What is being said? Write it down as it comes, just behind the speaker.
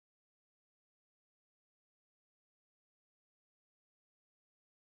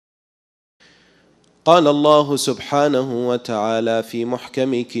قال الله سبحانه وتعالى في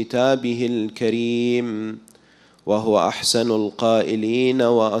محكم كتابه الكريم وهو أحسن القائلين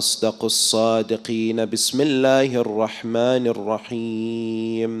وأصدق الصادقين بسم الله الرحمن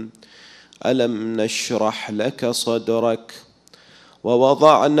الرحيم ألم نشرح لك صدرك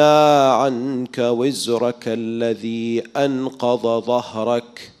ووضعنا عنك وزرك الذي أنقض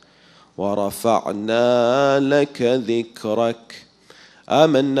ظهرك ورفعنا لك ذكرك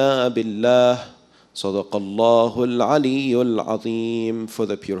آمنا بالله صدق الله العلي العظيم. For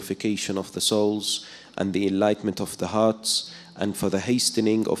the purification of the souls and the enlightenment of the hearts, and for the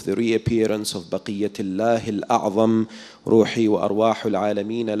hastening of the reappearance of Baqiyatullah al-A'zam, Ruhi wa Arwahul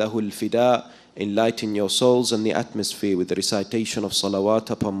Alameen lahu al-Fida. Enlighten your souls and the atmosphere with the recitation of salawat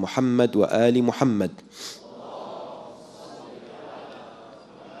upon Muhammad wa Ali Muhammad.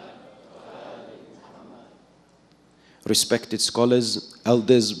 Respected scholars,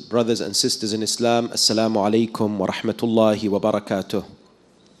 elders, brothers and sisters in Islam, Assalamu alaikum wa rahmatullahi wa barakatuh.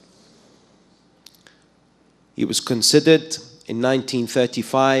 He was considered in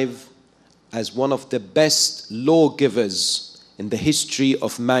 1935 as one of the best lawgivers in the history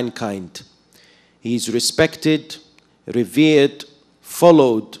of mankind. He is respected, revered,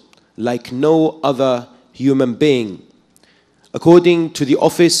 followed like no other human being. According to the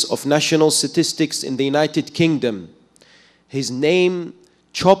Office of National Statistics in the United Kingdom, his name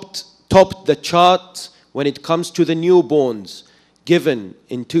topped the chart when it comes to the newborns given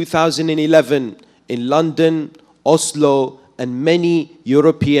in 2011 in London, Oslo, and many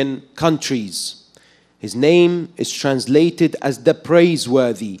European countries. His name is translated as the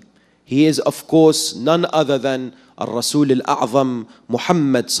praiseworthy. He is, of course, none other than Al-Rasul Al-A'zam,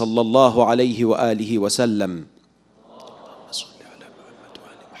 Muhammad sallallahu alayhi wa alihi wa sallam.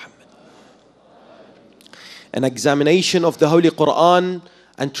 An examination of the Holy Quran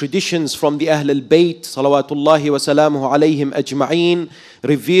and traditions from the Ahl al-Bayt salawatullahi wa salamuhu alayhim ajma'een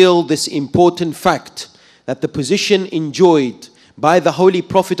reveal this important fact, that the position enjoyed by the Holy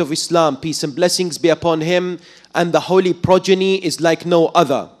Prophet of Islam, peace and blessings be upon him, and the holy progeny is like no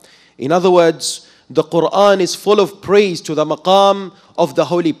other. In other words, the Quran is full of praise to the maqam of the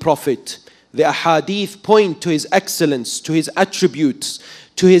Holy Prophet. The ahadith point to his excellence, to his attributes,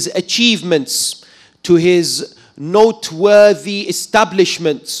 to his achievements, to his noteworthy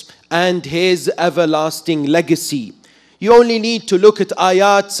establishments, and his everlasting legacy. You only need to look at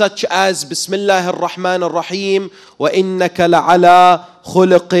ayat such as Bismillah ar-Rahman ar-Rahim wa innaka la'ala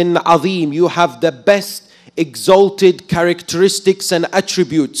khuluqin azim. You have the best exalted characteristics and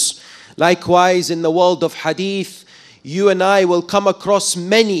attributes. Likewise, in the world of hadith, you and I will come across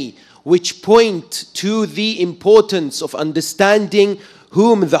many which point to the importance of understanding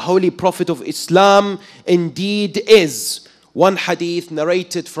whom the Holy Prophet of Islam indeed is. One hadith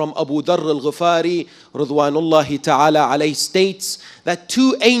narrated from Abu Dharr al-Ghifari Ridwanullahi ta'ala alayhi states that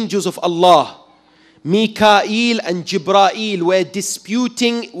two angels of Allah, Mikael and Jibreel, were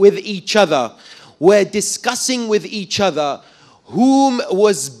disputing with each other, were discussing with each other whom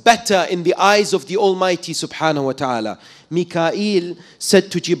was better in the eyes of the Almighty subhanahu wa ta'ala. Mikael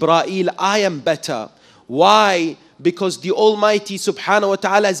said to Jibreel, I am better. Why? Because the Almighty subhanahu wa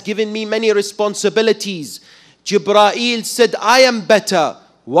ta'ala has given me many responsibilities. Jibreel said, I am better.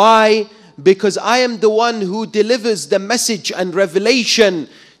 Why? Because I am the one who delivers the message and revelation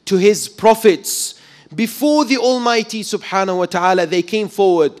to his prophets. Before the Almighty subhanahu wa ta'ala, they came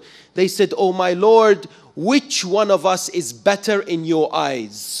forward. They said, Oh my Lord, which one of us is better in your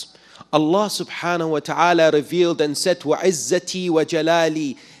eyes? Allah subhanahu wa ta'ala revealed and said, وَعِزَّتِي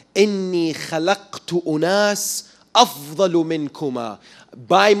وَجَلَالِي إِنِّي خَلَقْتُ أُنَاسٍ أَفْضَلُ مِنْكُمَا.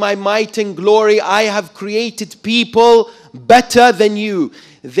 By my might and glory, I have created people better than you.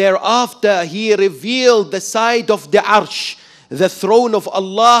 Thereafter, he revealed the side of the arsh, the throne of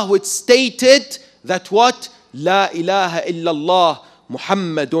Allah, which stated that what? La ilaha illallah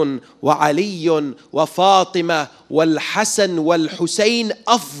Muhammadun wa Aliyun wa Fatima wal Hasan wal Hussein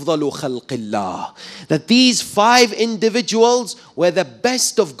afdalu khalqillah. That these five individuals were the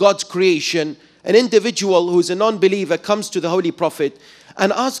best of God's creation. An individual who is a non-believer comes to the Holy Prophet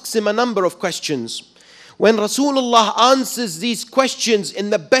and asks him a number of questions. When Rasulullah answers these questions in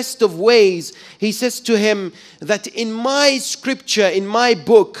the best of ways, he says to him that in my scripture, in my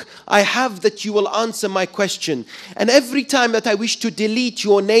book, I have that you will answer my question. And every time that I wish to delete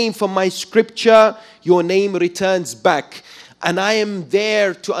your name from my scripture, your name returns back. And I am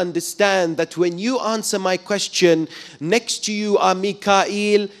there to understand that when you answer my question, next to you are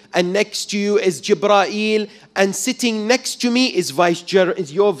Mikael, and next to you is Jibreel, and sitting next to me is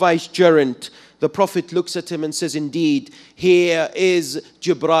your vicegerent, the Prophet looks at him and says, indeed, here is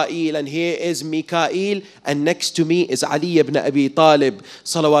Jibreel and here is Mikael, and next to me is Ali ibn Abi Talib,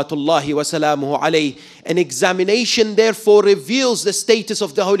 salawatullahi wa salamuhu alayh. An examination therefore reveals the status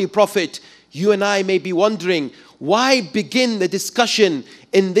of the Holy Prophet. You and I may be wondering, why begin the discussion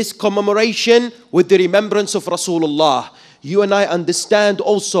in this commemoration with the remembrance of Rasulullah? You and I understand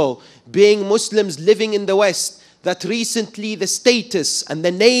also, being Muslims living in the West, that recently the status and the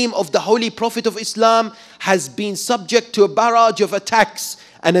name of the Holy Prophet of Islam has been subject to a barrage of attacks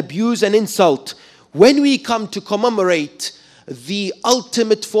and abuse and insult. When we come to commemorate the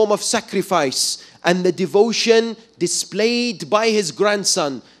ultimate form of sacrifice and the devotion displayed by his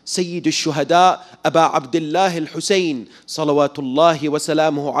grandson, Sayyid al-Shuhada, Aba Abdullah al-Husayn, salawatullahi wa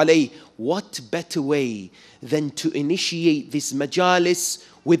salamuhu alayh, what better way than to initiate this majalis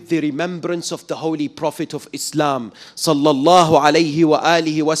with the remembrance of the Holy Prophet of Islam, sallallahu alayhi wa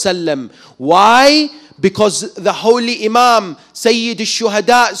alihi wa sallam. Why? Because the Holy Imam, Sayyid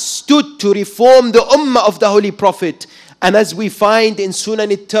al-Shuhada, stood to reform the ummah of the Holy Prophet. And as we find in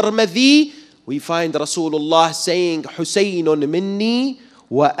Sunan al-Tirmidhi, we find Rasulullah saying, Husaynun minni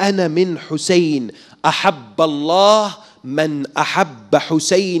wa ana min Husayn. Ahabba Allah man ahabba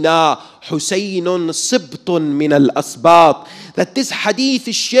Husayna. Husaynun sibtun min al-asbat. That this hadith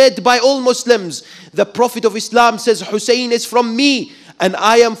is shared by all Muslims. The Prophet of Islam says, Husayn is from me and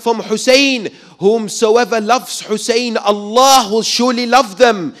I am from Husayn. Whomsoever loves Husayn, Allah will surely love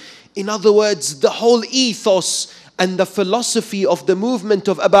them. In other words, the whole ethos and the philosophy of the movement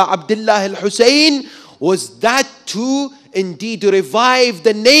of Aba Abdullah al-Husayn was that to indeed revive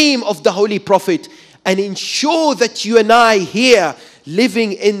the name of the Holy Prophet and ensure that you and I here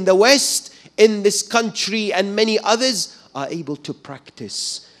living in the West, in this country and many others, are able to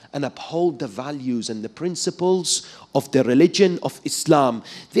practice and uphold the values and the principles of the religion of Islam.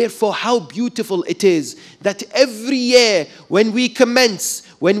 Therefore, how beautiful it is that every year when we commence,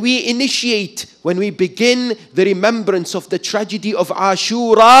 when we initiate, when we begin the remembrance of the tragedy of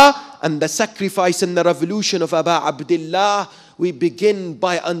Ashuraa and the sacrifice and the revolution of Aba Abdullah, we begin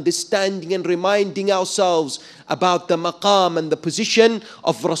by understanding and reminding ourselves about the maqam and the position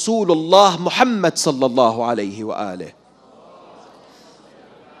of Rasulullah Muhammad sallallahu alayhi wa alihi.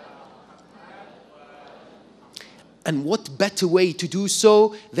 And what better way to do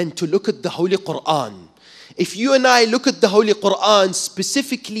so than to look at the Holy Quran? If you and I look at the Holy Quran,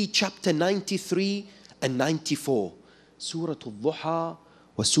 specifically chapter 93 and 94, Surah Al-Duha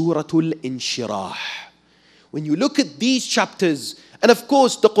wa Surah Al-Inshirah. When you look at these chapters, and of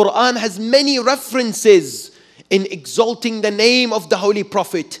course the Quran has many references in exalting the name of the Holy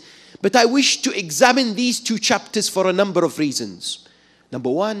Prophet, but I wish to examine these two chapters for a number of reasons. Number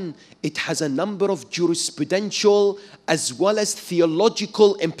one, it has a number of jurisprudential as well as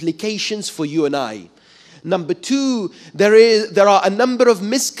theological implications for you and I. Number two, there are a number of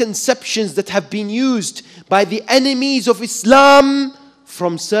misconceptions that have been used by the enemies of Islam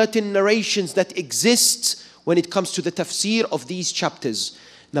from certain narrations that exist when it comes to the tafsir of these chapters.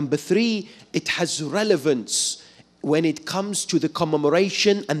 Number three, it has relevance when it comes to the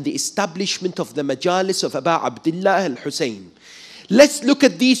commemoration and the establishment of the majalis of Aba Abdullah al-Husayn. Let's look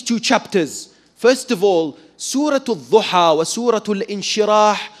at these two chapters. First of all, Surah Al-Duha wa Surah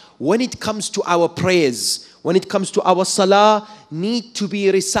Al-Inshirah, when it comes to our prayers, when it comes to our salah, need to be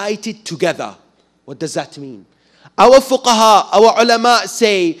recited together. What does that mean? Our fuqaha, our ulama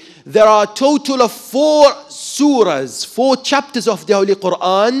say there are a total of 4 surahs, 4 chapters of the Holy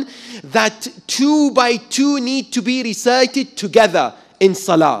Quran that 2 by 2 need to be recited together in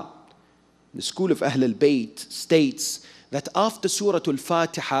salah. The school of Ahl al-Bayt states that after Surah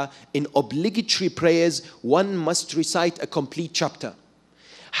Al-Fatiha, in obligatory prayers, one must recite a complete chapter.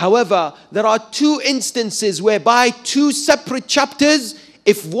 However, there are 2 instances whereby 2 separate chapters,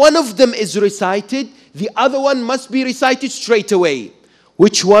 if one of them is recited, the other one must be recited straight away.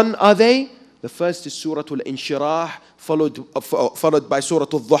 Which one are they? The first is Surah Al-Inshirah, followed by Surah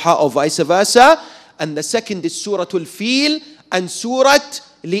Al-Duha or vice versa. And the second is Surah Al-Fil and Surah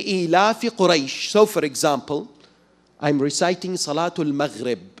Li'ilafi Quraysh. So for example, I'm reciting Salatul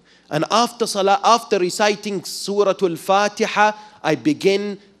Maghrib. And after reciting Surah Al-Fatiha, I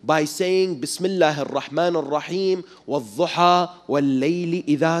begin by saying Bismillahir Rahmanir Rahim wal-Duha wal-Layli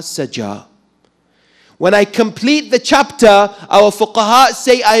idha saja. When I complete the chapter, our fuqaha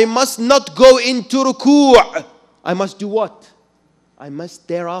say I must not go into ruku'. I must do what? I must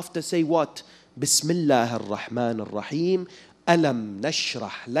thereafter say what? Bismillahir Rahmanir Rahim. Alam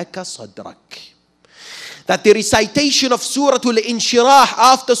nashrah laka sadrak. That the recitation of Surah Al-Inshirah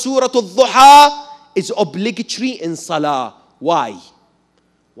after Surah Al-Duha is obligatory in salah. Why?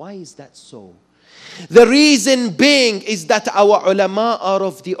 Why is that so? The reason being is that our ulama are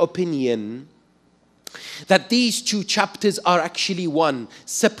of the opinion that these two chapters are actually one,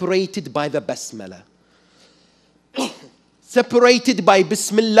 separated by the Basmala. Separated by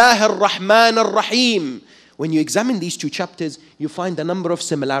Bismillah ar-Rahman ar-Rahim. When you examine these two chapters, you find a number of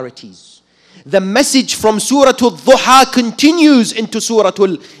similarities. The message from Surah Al-Duha continues into Surah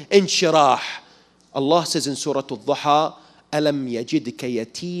Al-Inshirah. Allah says in Surah Al-Duha, أَلَمْ يَجِدْكَ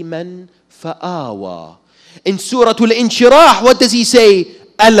يَتِيمًا فَآوَى. In Surah Al-Inshirah, what does he say?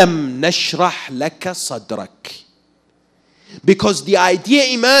 أَلَمْ نَشْرَحْ لَكَ صَدْرَكَ. Because the idea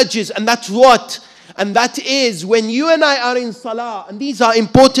emerges, and that's what? And that is when you and I are in salah, and these are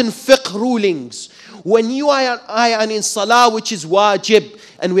important fiqh rulings. When you and I are in salah, which is wajib,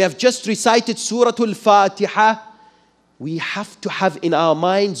 and we have just recited Surah Al-Fatiha, we have to have in our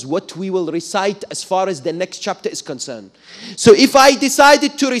minds what we will recite as far as the next chapter is concerned. So if I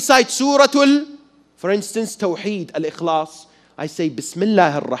decided to recite for instance, Tawheed, Al-Ikhlas, I say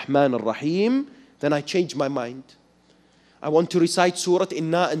Bismillah ar-Rahman ar-Rahim, then I change my mind. I want to recite Surah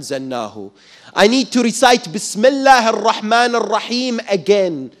Inna Anzalnahu. I need to recite Bismillah ar-Rahman ar-Rahim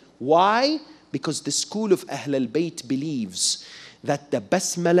again. Why? Because the school of Ahl al-Bayt believes that the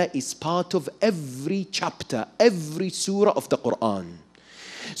Basmala is part of every chapter, every surah of the Quran.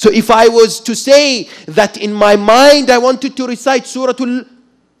 So if I was to say that in my mind I wanted to recite Surah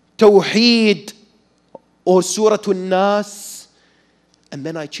Al-Tawheed or Surah Al-Nas, and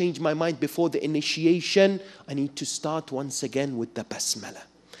then I change my mind before the initiation, I need to start once again with the Basmala.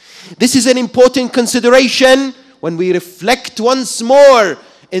 This is an important consideration when we reflect once more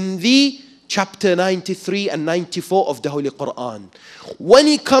in the chapter 93 and 94 of the Holy Quran. When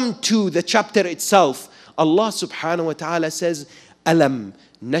you come to the chapter itself, Allah subhanahu wa ta'ala says, Alam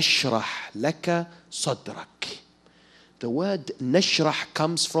nashrah laka sadrak. The word nashrah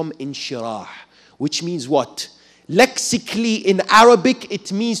comes from inshirah, which means what? Lexically in Arabic,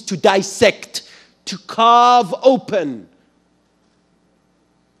 it means to dissect, to carve open.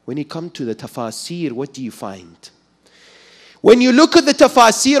 When you come to the tafasir, what do you find? When you look at the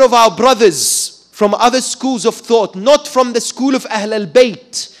tafasir of our brothers from other schools of thought, not from the school of Ahl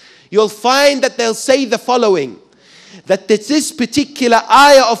al-Bayt, you'll find that they'll say the following, that this particular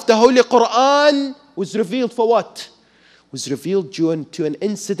ayah of the Holy Quran was revealed for what? Was revealed due to an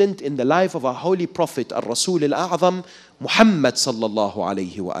incident in the life of our Holy Prophet, Al-Rasul Al-A'zam, Mohammed sallallahu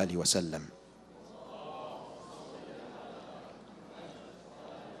alayhi wa alihi wa sallam.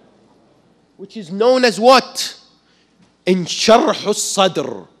 Which is known as what? In Sharh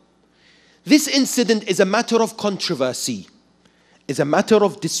al-Sadr. This incident is a matter of controversy, is a matter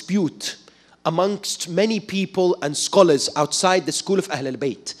of dispute amongst many people and scholars outside the school of Ahl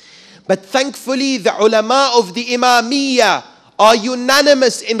al-Bayt. But thankfully the ulama of the Imamiyya are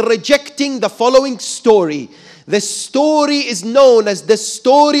unanimous in rejecting the following story. The story is known as the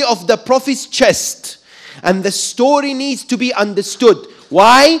story of the Prophet's chest. And the story needs to be understood.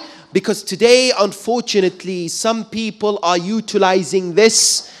 Why? Because today, unfortunately, some people are utilizing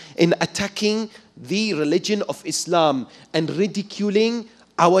this in attacking the religion of Islam and ridiculing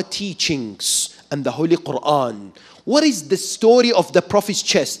our teachings and the Holy Quran. What is the story of the Prophet's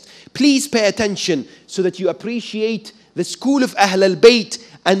chest? Please pay attention so that you appreciate the school of Ahl al-Bayt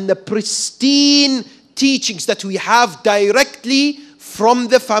and the pristine teachings that we have directly from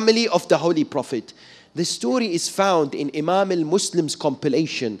the family of the Holy Prophet. The story is found in Imam al-Muslim's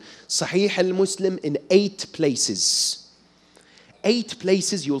compilation, Sahih al-Muslim, in 8 places. 8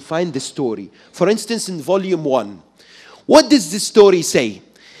 places you'll find the story. For instance, in volume 1. What does this story say?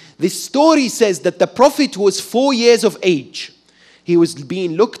 This story says that the Prophet was 4 years of age. He was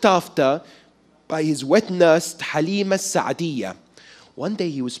being looked after by his wet nurse, Halima Sa'diyya. One day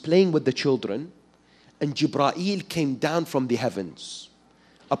he was playing with the children and Jibreel came down from the heavens.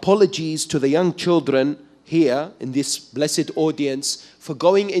 Apologies to the young children here in this blessed audience for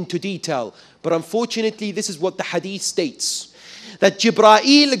going into detail. But unfortunately, this is what the hadith states. That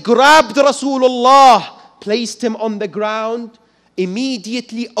Jibreel grabbed Rasulullah, placed him on the ground,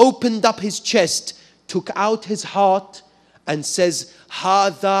 immediately opened up his chest, took out his heart and says,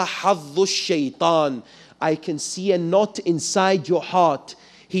 هَذَا حَظُّ الشَّيْطَانِ. I can see a knot inside your heart.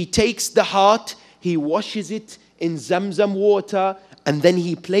 He takes the heart, he washes it in Zamzam water, and then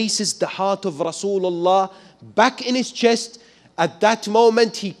he places the heart of Rasulullah back in his chest. At that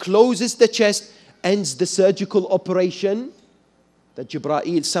moment, he closes the chest, ends the surgical operation. That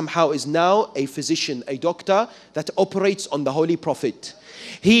Jibreel somehow is now a physician, a doctor that operates on the Holy Prophet.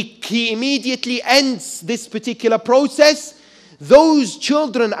 He immediately ends this particular process. Those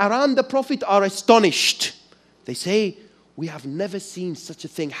children around the Prophet are astonished. They say, We have never seen such a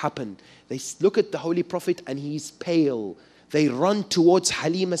thing happen. They look at the Holy Prophet and he's pale. They run towards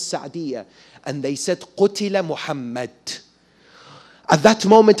Halima Sa'diyah and they said, Qutila Muhammad. At that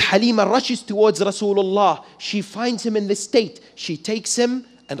moment, Halima rushes towards Rasulullah. She finds him in this state. She takes him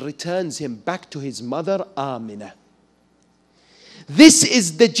and returns him back to his mother, Amina. This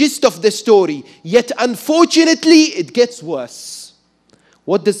is the gist of the story. Yet unfortunately, it gets worse.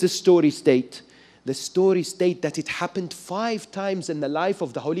 What does the story state? The story states that it happened 5 times in the life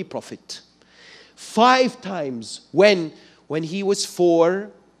of the Holy Prophet. 5 times when he was 4,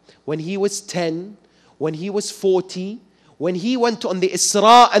 when he was 10, when he was 40, when he went on the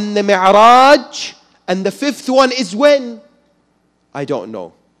Isra and the Mi'raj, and the 5th one is when? I don't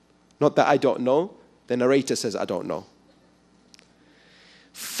know. Not that I don't know. The narrator says I don't know.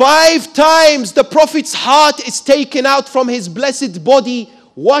 5 times the Prophet's heart is taken out from his blessed body,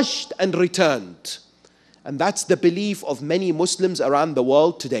 washed and returned. And that's the belief of many Muslims around the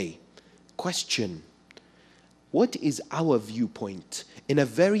world today. Question: what is our viewpoint in a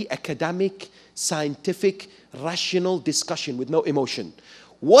very academic, scientific, rational discussion with no emotion?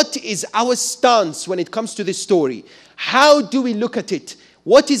 What is our stance when it comes to this story? How do we look at it?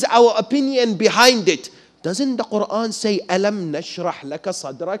 What is our opinion behind it? Doesn't the Quran say, Alam nashrah laka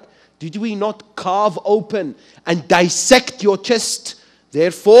sadrak? Did we not carve open and dissect your chest?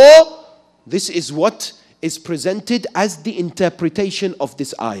 Therefore, this is what is presented as the interpretation of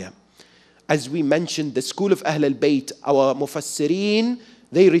this ayah. As we mentioned, the school of Ahl al-Bayt, our Mufassirin,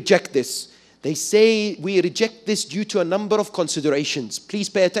 they reject this. They say we reject this due to a number of considerations. Please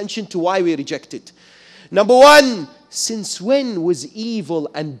pay attention to why we reject it. Number 1, since when was evil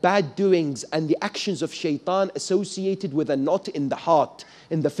and bad doings and the actions of shaitan associated with a knot in the heart,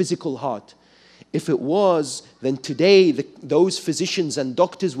 in the physical heart? If it was, then today those physicians and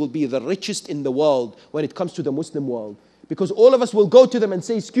doctors will be the richest in the world when it comes to the Muslim world. Because all of us will go to them and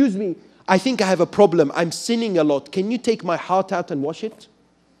say, excuse me, I think I have a problem. I'm sinning a lot. Can you take my heart out and wash it?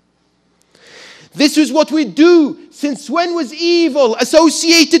 This is what we do. Since when was evil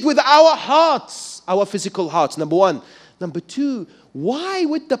associated with our hearts, our physical hearts? Number 1. Number 2, why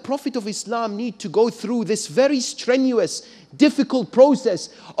would the Prophet of Islam need to go through this very strenuous, difficult process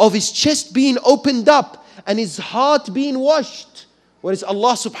of his chest being opened up and his heart being washed? Whereas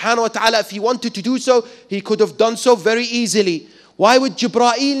Allah subhanahu wa ta'ala, if he wanted to do so, he could have done so very easily. Why would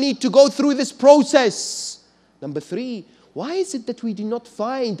Jibreel need to go through this process? Number 3, why is it that we do not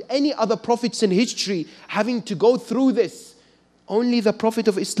find any other prophets in history having to go through this? Only the Prophet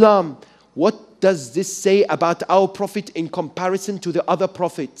of Islam. What does this say about our Prophet in comparison to the other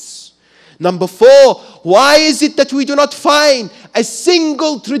prophets? Number 4, why is it that we do not find a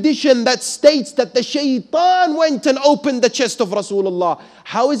single tradition that states that the shaitan went and opened the chest of Rasulullah?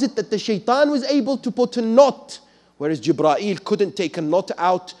 How is it that the shaitan was able to put a knot, whereas Jibreel couldn't take a knot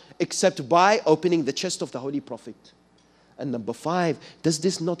out except by opening the chest of the Holy Prophet? And number 5, does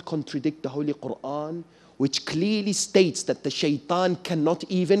this not contradict the Holy Quran, which clearly states that the shaitan cannot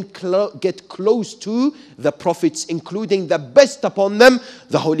even get close to the prophets, including the best upon them,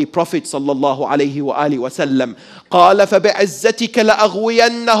 the Holy Prophet sallallahu alayhi wa alihi wa sallam. قَالَ فَبِعِزَّتِكَ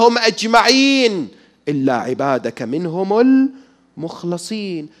لَأَغْوِيَنَّهُمْ أَجْمَعِينَ إِلَّا عِبَادَكَ مِنْهُمُ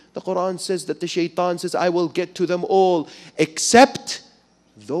الْمُخْلَصِينَ. The Quran says that the shaitan says, I will get to them all, except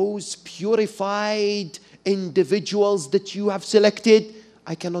those purified individuals that you have selected,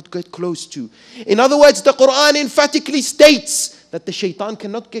 I cannot get close to. In other words, the Quran emphatically states that the shaitan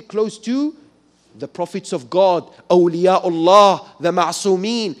cannot get close to the prophets of God, awliyaullah, the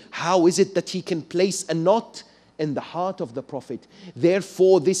ma'soomeen. How is it that he can place a knot in the heart of the Prophet?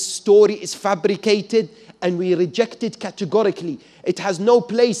 Therefore, this story is fabricated and we reject it categorically. It has no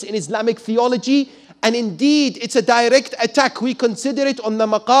place in Islamic theology, and indeed, it's a direct attack. We consider it on the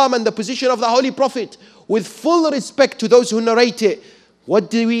maqam and the position of the Holy Prophet, with full respect to those who narrate it.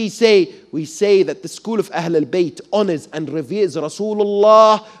 What do we say? We say that the school of Ahl al-Bayt honors and reveres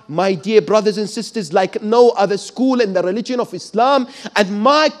Rasulullah, my dear brothers and sisters, like no other school in the religion of Islam. And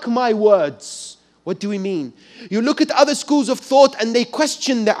mark my words. What do we mean? You look at other schools of thought and they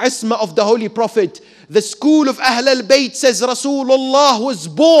question the isma of the Holy Prophet. The school of Ahl al-Bayt says Rasulullah was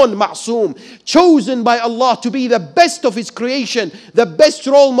born ma'soom, chosen by Allah to be the best of his creation, the best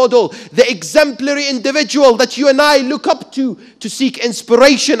role model, the exemplary individual that you and I look up to seek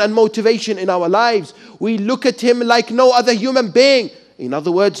inspiration and motivation in our lives. We look at him like no other human being. In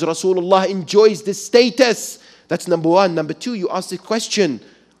other words, Rasulullah enjoys this status. That's number 1. Number 2, you ask the question,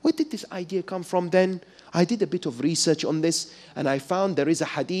 where did this idea come from then? I did a bit of research on this and I found there is a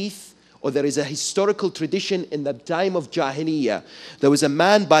hadith, or there is a historical tradition in the time of Jahiliyyah. There was a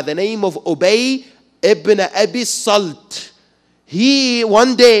man by the name of Ubay ibn Abi Salt,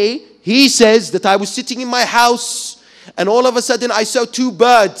 one day, he says that I was sitting in my house and all of a sudden I saw two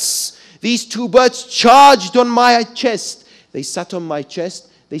birds. These two birds charged on my chest. They sat on my chest.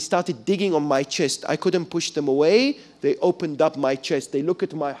 They started digging on my chest. I couldn't push them away. They opened up my chest. They looked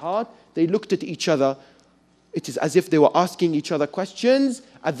at my heart. They looked at each other. It is as if they were asking each other questions.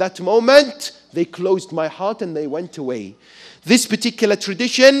 At that moment, they closed my heart and they went away. This particular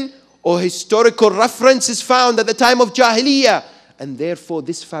tradition or historical reference is found at the time of Jahiliyyah. And therefore,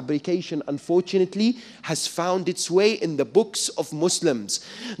 this fabrication, unfortunately, has found its way in the books of Muslims.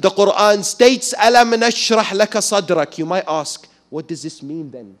 The Quran states, أَلَمْ نَشْرَحْ لَكَ صَدْرَكَ. You might ask, what does this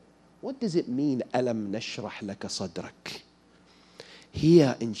mean then? What does it mean, أَلَمْ نَشْرَحْ لَكَ صَدْرَكَ?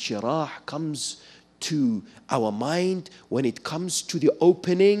 Here, inshirah comes to our mind when it comes to the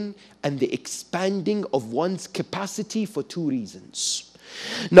opening and the expanding of one's capacity for two reasons.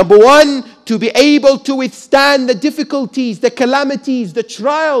 Number one, to be able to withstand the difficulties, the calamities, the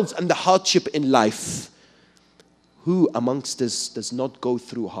trials, and the hardship in life. Who amongst us does not go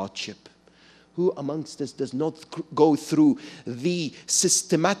through hardship? Who amongst us does not go through the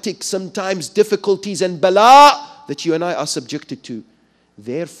systematic, sometimes difficulties and bala that you and I are subjected to?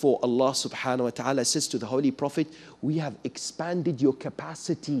 Therefore, Allah subhanahu wa ta'ala says to the Holy Prophet, we have expanded your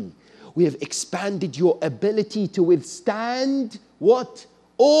capacity. We have expanded your ability to withstand what?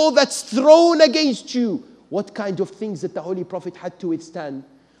 All that's thrown against you. What kind of things that the Holy Prophet had to withstand?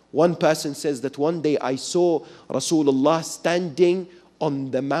 One person says that one day I saw Rasulullah standing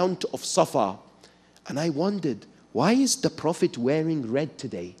on the Mount of Safa. And I wondered, why is the Prophet wearing red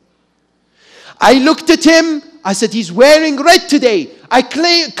today? I looked at him, I said, he's wearing red today. I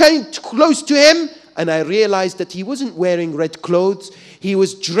came close to him and I realized that he wasn't wearing red clothes. He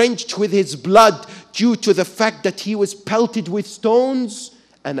was drenched with his blood due to the fact that he was pelted with stones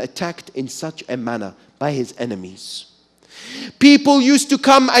and attacked in such a manner by his enemies. People used to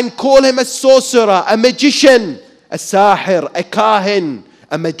come and call him a sorcerer, a magician, a sahir, a kahin,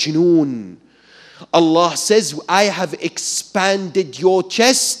 a majnoon. Allah says, I have expanded your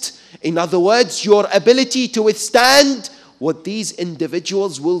chest. In other words, your ability to withstand what these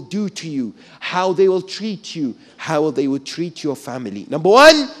individuals will do to you, how they will treat you, how they will treat your family. Number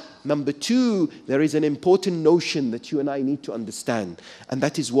one. Number two, there is an important notion that you and I need to understand. And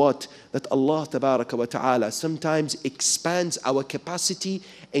that is what? That Allah tabaraka wa ta'ala sometimes expands our capacity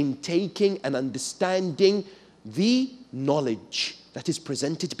in taking and understanding the knowledge that is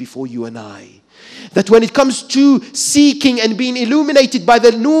presented before you and I. That when it comes to seeking and being illuminated by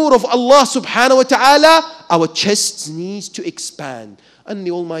the nur of Allah subhanahu wa ta'ala, our chests needs to expand. And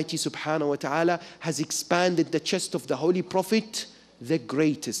the Almighty subhanahu wa ta'ala has expanded the chest of the Holy Prophet, the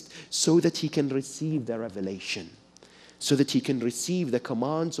greatest, so that he can receive the revelation, so that he can receive the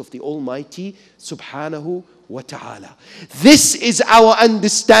commands of the Almighty subhanahu wa ta'ala. This is our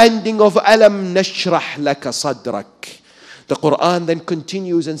understanding of Alam Nashrah Laka Sadrak. The Quran then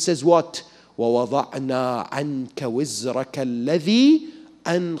continues and says what? وَوَضَعْنَا عَنْكَ وِزْرَكَ الَّذِي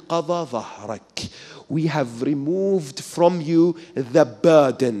أَنْقَضَ ظَهْرَكَ. We have removed from you the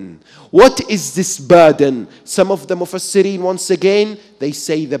burden. What is this burden? Some of the Mufassirin, once again, they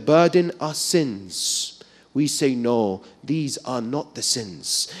say the burden are sins. We say no, these are not the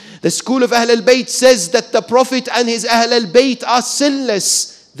sins. The school of Ahl al-Bayt says that the Prophet and his Ahl al-Bayt are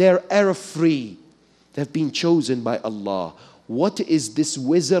sinless. They're error-free. They've been chosen by Allah. What is this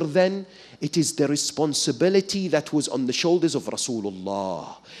wizr then? It is the responsibility that was on the shoulders of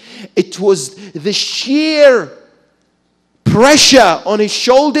Rasulullah. It was the sheer pressure on his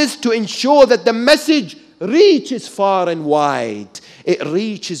shoulders to ensure that the message reaches far and wide. It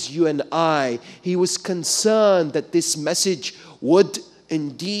reaches you and I. He was concerned that this message would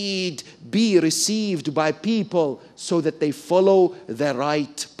indeed be received by people so that they follow the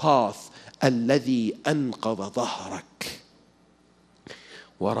right path. الذي أنقض ظهرك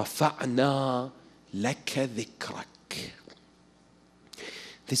وَرَفَعْنَا لَكَ ذِكْرَكَ.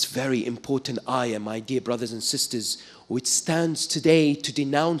 This very important ayah, my dear brothers and sisters, which stands today to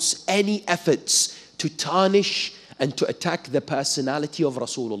denounce any efforts to tarnish and to attack the personality of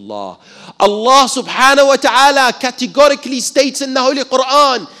Rasulullah. Allah subhanahu wa ta'ala categorically states in the Holy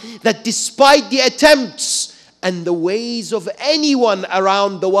Quran that despite the attempts and the ways of anyone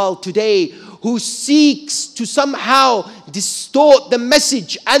around the world today who seeks to somehow distort the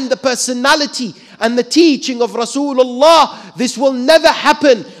message and the personality and the teaching of Rasulullah, this will never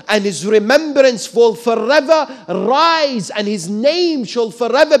happen, and his remembrance will forever rise and his name shall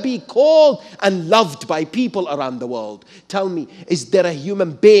forever be called and loved by people around the world. Tell me, is there a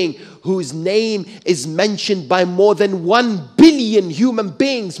human being whose name is mentioned by more than 1 billion human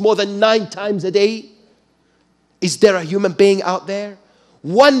beings more than 9 times a day? Is there a human being out there?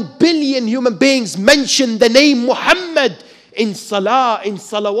 1 billion human beings mention the name Muhammad in salah, in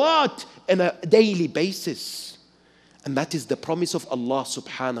salawat, on a daily basis. And that is the promise of Allah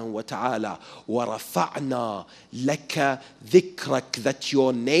subhanahu wa ta'ala. وَرَفَعْنَا لَكَ ذِكْرَكَ, that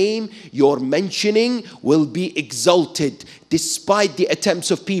your name, your mentioning will be exalted. Despite the attempts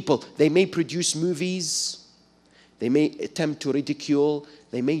of people, they may produce movies, they may attempt to ridicule,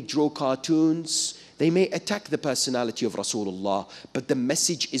 they may draw cartoons, they may attack the personality of Rasulullah, but the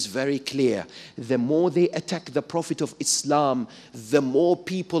message is very clear. The more they attack the Prophet of Islam, the more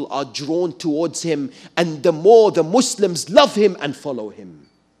people are drawn towards him, and the more the Muslims love him and follow him.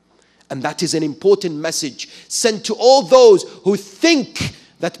 And that is an important message sent to all those who think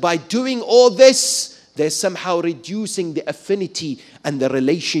that by doing all this, they're somehow reducing the affinity and the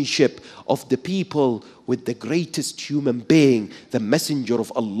relationship of the people with the greatest human being, the messenger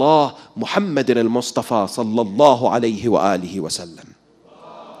of Allah, Muhammad al-Mustafa sallallahu alayhi wa alihi wa sallam.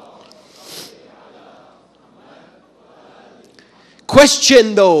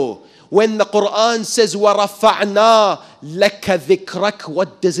 Question though, when the Quran says وَرَفَعْنَا لَكَ ذِكْرَكَ,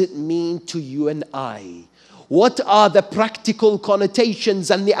 what does it mean to you and I? What are the practical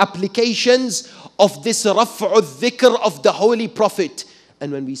connotations and the applications of this raf'u dhikr of the Holy Prophet?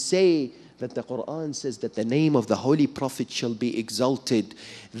 And when we say that the Quran says that the name of the Holy Prophet shall be exalted,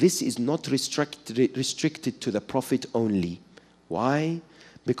 this is not restricted to the Prophet only. Why?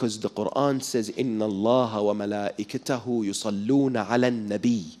 Because the Quran says, إِنَّ اللَّهَ وَمَلَائِكَتَهُ يُصَلُّونَ عَلَى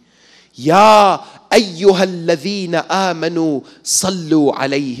النَّبِيِّ يَا أَيُّهَا الَّذِينَ آمَنُوا صَلُّوا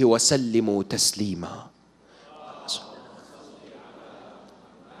عَلَيْهِ وَسَلِّمُوا تَسْلِيمًا.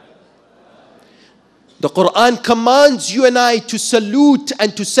 The Quran commands you and I to salute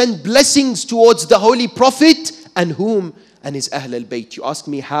and to send blessings towards the Holy Prophet and whom? And his Ahl al-Bayt. You ask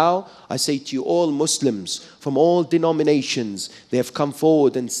me how? I say to you, all Muslims from all denominations, they have come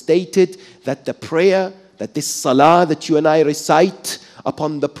forward and stated that the prayer, that this salah that you and I recite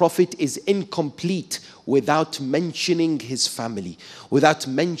upon the Prophet is incomplete without mentioning his family, without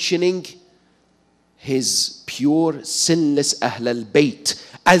mentioning his pure, sinless Ahl al-Bayt.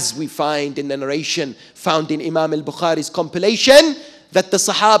 As we find in the narration found in Imam al-Bukhari's compilation, that the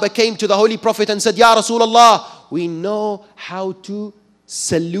Sahaba came to the Holy Prophet and said, Ya Rasulullah, we know how to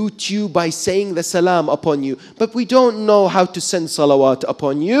salute you by saying the salam upon you, but we don't know how to send salawat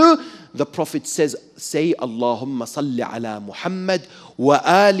upon you. The Prophet says, say Allahumma salli ala Muhammad wa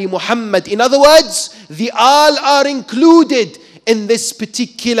ali Muhammad. In other words, the al are included in this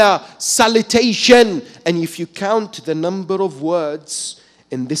particular salutation. And if you count the number of words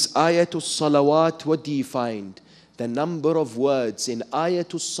in this ayatul salawat, what do you find? The number of words in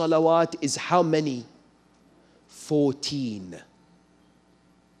ayatul salawat is how many? 14.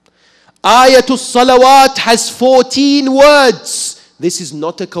 Ayatul salawat has 14 words. This is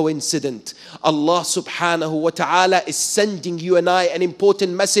not a coincidence. Allah subhanahu wa ta'ala is sending you and I an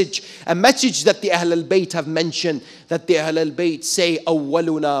important message. A message that the Ahl al-Bayt have mentioned. That the Ahl al-Bayt say,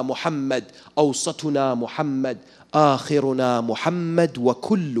 Awwaluna Muhammad, Awsatuna Muhammad, Akhiruna Muhammad, wa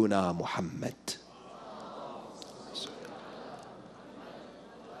kulluna Muhammad.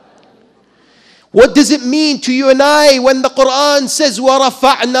 What does it mean to you and I when the Quran says,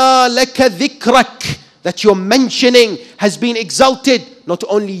 وَرَفَعْنَا لَكَ ذِكْرَكَ, that your mentioning has been exalted, not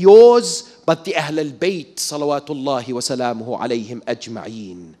only yours, but the Ahl al-Bayt, salawatullahi wa salamuhu alayhim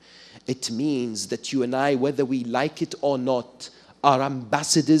ajma'een. It means that you and I, whether we like it or not, are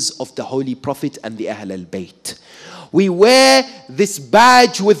ambassadors of the Holy Prophet and the Ahl al-Bayt. We wear this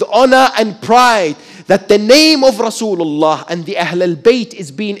badge with honor and pride, that the name of Rasulullah and the Ahl al-Bayt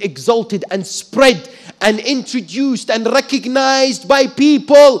is being exalted and spread and introduced and recognized by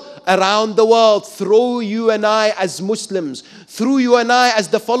people around the world through you and I as Muslims, through you and I as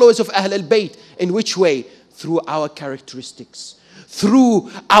the followers of Ahl al-Bayt. In which way? Through our characteristics, through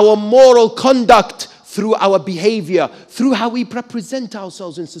our moral conduct, through our behavior, through how we represent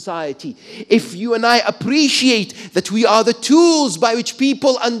ourselves in society. If you and I appreciate that we are the tools by which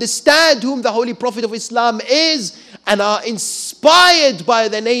people understand whom the Holy Prophet of Islam is and are inspired by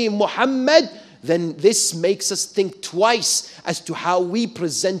the name Muhammad, then this makes us think twice as to how we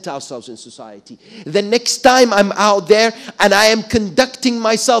present ourselves in society. The next time I'm out there and I am conducting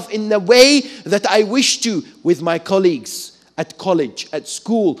myself in the way that I wish to with my colleagues, at college, at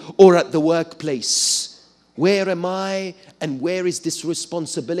school, or at the workplace. Where am I and where is this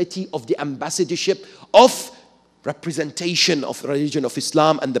responsibility of the ambassadorship of representation of the religion of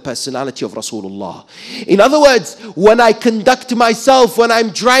Islam and the personality of Rasulullah? In other words, when I conduct myself, when I'm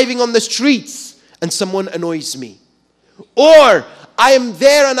driving on the streets and someone annoys me, or I am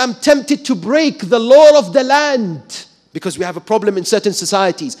there and I'm tempted to break the law of the land. Because we have a problem in certain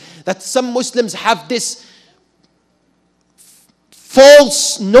societies that some Muslims have this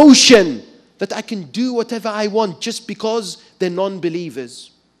false notion that I can do whatever I want just because they're non-believers.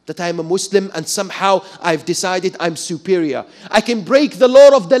 That I am a Muslim and somehow I've decided I'm superior. I can break the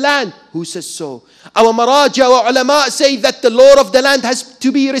law of the land. Who says so? Our maraja or ulama say that the law of the land has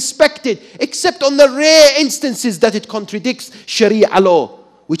to be respected, except on the rare instances that it contradicts Sharia law,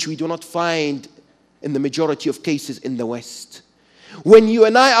 which we do not find in the majority of cases in the West. When you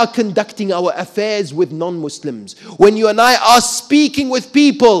and I are conducting our affairs with non-Muslims, when you and I are speaking with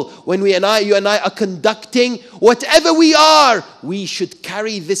people, when you and I are conducting whatever we are, we should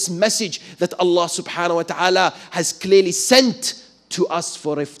carry this message that Allah subhanahu wa ta'ala has clearly sent to us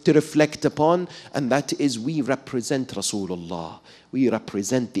to reflect upon, and that is we represent Rasulullah. We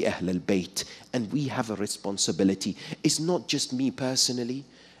represent the Ahl al-Bayt, and we have a responsibility. It's not just me personally.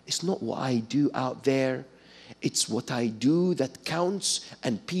 It's not what I do out there. It's what I do that counts,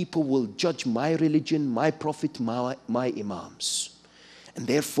 and people will judge my religion, my prophet, my imams. And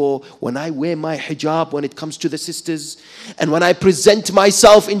therefore, when I wear my hijab, when it comes to the sisters, and when I present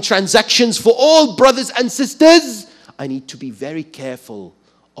myself in transactions for all brothers and sisters, I need to be very careful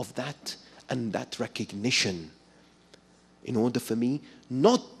of that and that recognition, in order for me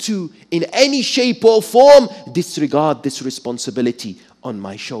not to, in any shape or form, disregard this responsibility on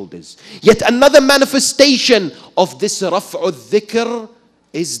my shoulders. Yet another manifestation of this raf'u dhikr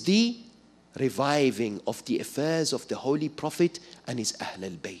is the reviving of the affairs of the Holy Prophet and his Ahl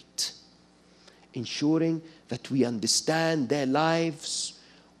al-Bayt. Ensuring that we understand their lives,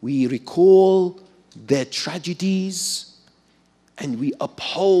 we recall their tragedies, and we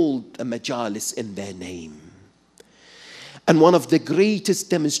uphold the majalis in their name. And one of the greatest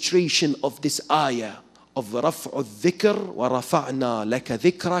demonstration of this ayah of raf'u dhikr wa rafa'na laka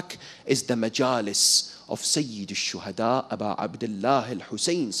dhikrak is the majalis of Sayyid al-Shuhada Abu Abdullah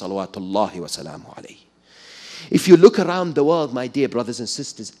al-Husayn salawatullahi wa salamu alayhi. If you look around the world, my dear brothers and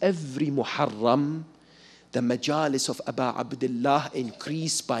sisters, every Muharram, the majalis of Abu Abdullah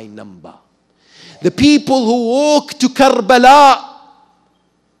increase by number. The people who walk to Karbala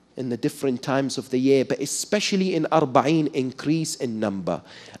in the different times of the year, but especially in Arba'een, increase in number.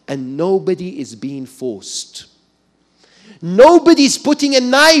 And nobody is being forced. Nobody's putting a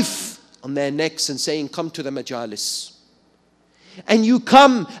knife on their necks and saying, come to the majalis. And you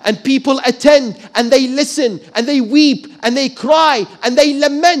come and people attend and they listen and they weep and they cry and they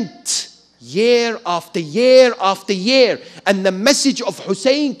lament year after year after year. And the message of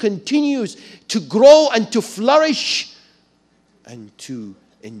Hussein continues to grow and to flourish and to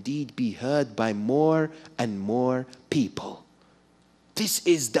indeed be heard by more and more people. This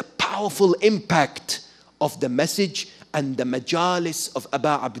is the powerful impact of the message and the majalis of Abu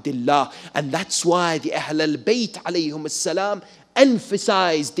Abdullah. And that's why the Ahl al-Bayt alayhum as-salam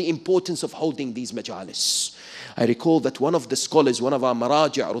emphasized the importance of holding these majalis. I recall that one of the scholars, one of our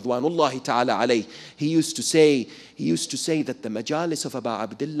maraja', Ridwanullahi ta'ala alayh, he used to say that the majalis of Abu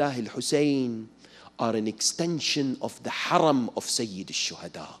Abdullah al-Husayn are an extension of the haram of Sayyid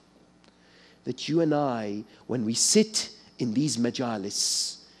al-Shuhada. That you and I, when we sit in these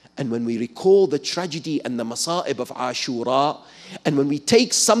majalis, and when we recall the tragedy and the masa'ib of Ashuraa, and when we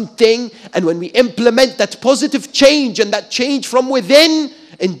take something and when we implement that positive change and that change from within,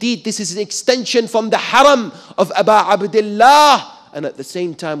 indeed this is an extension from the haram of Abu Abdullah, and at the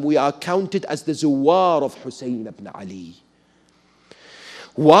same time we are counted as the zuwar of Hussein ibn Ali.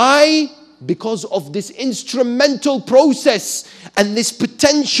 Why? Because of this instrumental process and this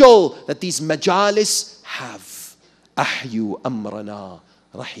potential that these majalis have. Ahyu amrana,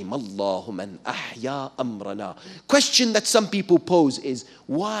 rahimallahu man ahya amrana. Question that some people pose is,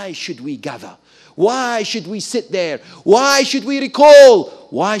 why should we gather? Why should we sit there? Why should we recall?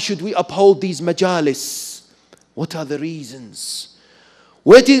 Why should we uphold these majalis? What are the reasons?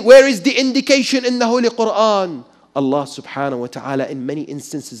 Where is the indication in the Holy Quran? Allah subhanahu wa ta'ala, in many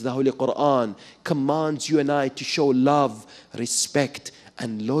instances, the Holy Quran commands you and I to show love, respect,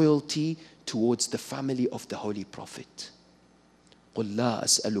 and loyalty towards the family of the Holy Prophet. قُلْ لَا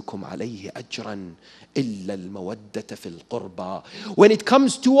أَسْأَلُكُمْ عَلَيْهِ أَجْرًا إِلَّا الْمَوَدَّةَ فِي الْقُرْبَى. When it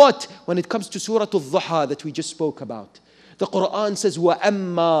comes to what? When it comes to Surah Al-Dhuha that we just spoke about, the Quran says,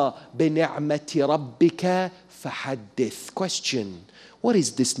 وَأَمَّا بِنِعْمَةِ رَبِّكَ فَحَدِّثْ. Question: what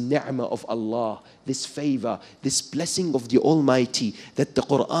is this ni'mah of Allah, this favor, this blessing of the Almighty that the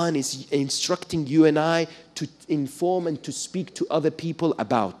Quran is instructing you and I to inform and to speak to other people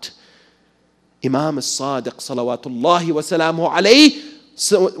about? Imam al-Sadiq salawatullahi wa salamu alayhi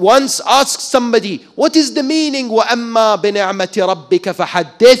once asked somebody, what is the meaning وَأَمَّا بِنِعْمَةِ رَبِّكَ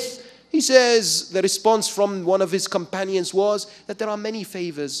فَحَدِّثْ? He says, the response from one of his companions was that there are many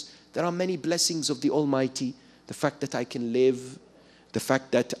favors, there are many blessings of the Almighty. The fact that I can live, the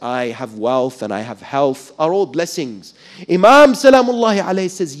fact that I have wealth and I have health are all blessings. Imam Salamullahi alayhi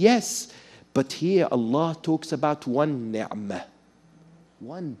says, yes, but here Allah talks about one ni'mah,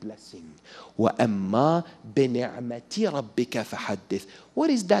 one blessing. وَأَمَّا بِنِعْمَةِ رَبِّكَ فَحَدِّثْ. What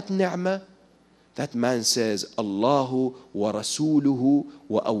is that ni'mah? That man says, Allahu wa rasuluhu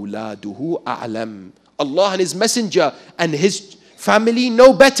wa awladuhu a'lam. Allah and His Messenger and His family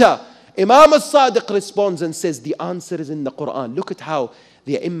know better. Imam al-Sadiq responds and says, the answer is in the Quran. Look at how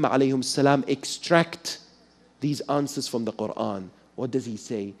the Imam alayhim salam extract these answers from the Quran. What does he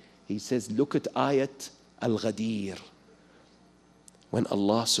say? He says, look at ayat al-Ghadir. When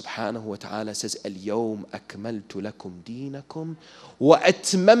Allah subhanahu wa ta'ala says, اليوم أكملت لكم دينكم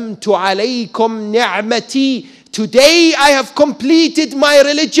وأتممت عليكم نعمتي. Today I have completed my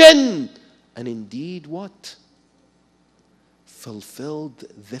religion. And indeed what? Fulfilled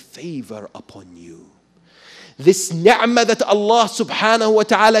the favor upon you. This ni'mah that Allah subhanahu wa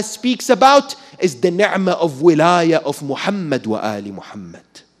ta'ala speaks about is the ni'mah of wilayah of Muhammad wa ali Muhammad.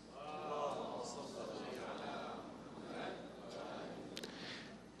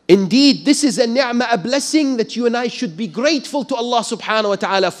 Indeed, this is a ni'mah, a blessing that you and I should be grateful to Allah subhanahu wa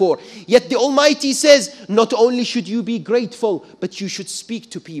ta'ala for. Yet the Almighty says, not only should you be grateful, but you should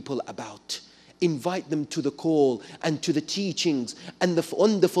speak to people about. Invite them to the call and to the teachings and the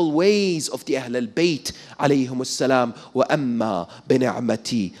wonderful ways of the Ahl al-Bayt alayhim as-salam. وَأَمَّا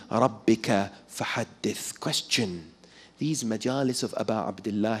بِنِعْمَةِ رَبِّكَ فَحَدِّثْ. Question. These majalis of Aba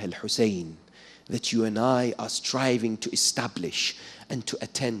Abdullah al-Hussein that you and I are striving to establish and to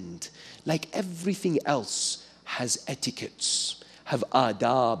attend, like everything else, has etiquettes, have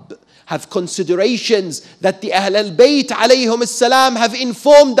adab, have considerations that the Ahl al-Bayt alayhim as-salam have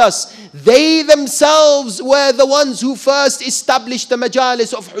informed us. They themselves were the ones who first established the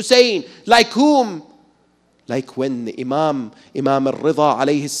majalis of Hussein. Like whom? Like when the Imam al-Ridha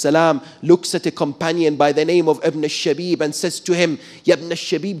alayhi salam looks at a companion by the name of Ibn al-Shabib and says to him, Ya Ibn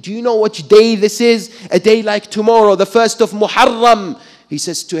al-Shabib, do you know which day this is? A day like tomorrow, the 1st of Muharram. He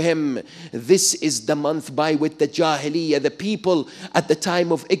says to him, this is the month by which the Jahiliyyah, the people at the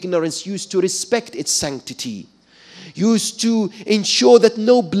time of ignorance, used to respect its sanctity, used to ensure that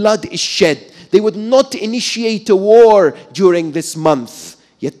no blood is shed. They would not initiate a war during this month.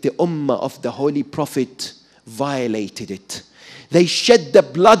 Yet the Ummah of the Holy Prophet violated it. They shed the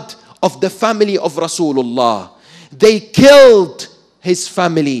blood of the family of Rasulullah. They killed his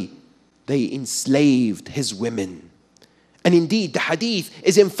family. They enslaved his women. And indeed, the hadith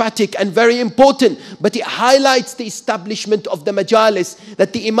is emphatic and very important, but it highlights the establishment of the majalis,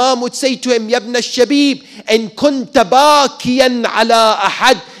 that the Imam would say to him, Ya Ibn al-Shabib, in kunta bakiyan ala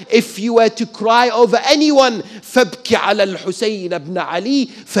ahad, if you were to cry over anyone, فَابْكِ عَلَى الْحُسَيْنَ بْنَ عَلِي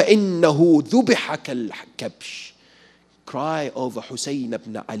فَإِنَّهُ ذُبِحَ كَالْكَبْشِ. Cry over Hussein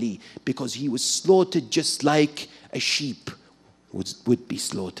ibn Ali, because he was slaughtered just like a sheep would be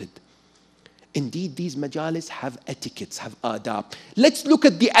slaughtered. Indeed, these majalis have etiquettes, have adab. Let's look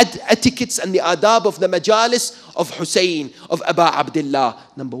at the etiquettes and the adab of the majalis of Hussein, of Aba Abdullah.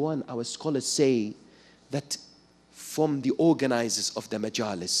 Number one, our scholars say that from the organizers of the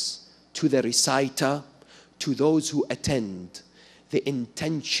majalis to the reciter, to those who attend, the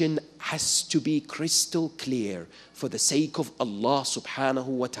intention has to be crystal clear for the sake of Allah subhanahu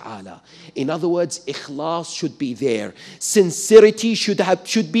wa ta'ala. In other words, ikhlas should be there. Sincerity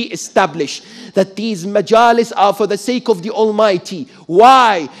should be established. That these majalis are for the sake of the Almighty.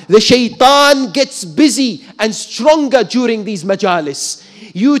 Why? The shaitan gets busy and stronger during these majalis.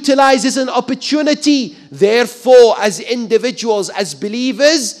 Utilizes an opportunity. Therefore, as individuals, as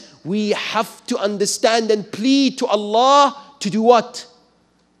believers, we have to understand and plead to Allah to do what?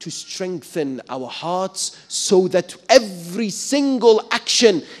 To strengthen our hearts so that every single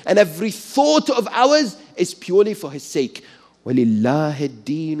action and every thought of ours is purely for His sake. وَلِلَّهِ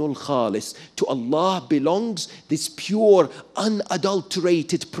الدِّينُ الْخَالِصِ. To Allah belongs this pure,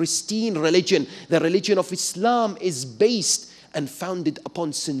 unadulterated, pristine religion. The religion of Islam is based and founded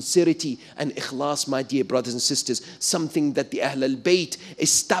upon sincerity and ikhlas, my dear brothers and sisters. Something that the Ahl al-Bayt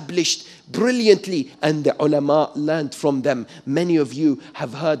established brilliantly and the ulama learned from them. Many of you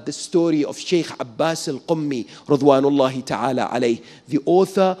have heard the story of Sheikh Abbas al-Qummi, Radwanullahi ta'ala alayh, the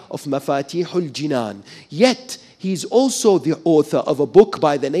author of Mafatihul Jinan. Yet, he is also the author of a book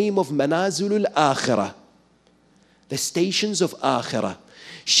by the name of Manazilul Akhirah, the stations of Akhirah.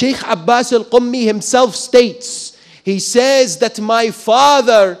 Sheikh Abbas al-Qummi himself states, He says that my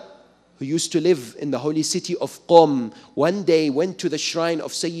father, who used to live in the holy city of Qom, one day went to the shrine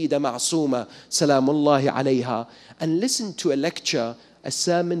of Sayyida Ma'suma, Salamullahi alayha, and listened to a lecture, a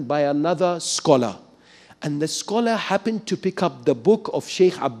sermon by another scholar. And the scholar happened to pick up the book of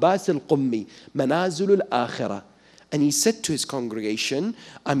Sheikh Abbas al-Qummi, Manazil al-Akhirah. And he said to his congregation,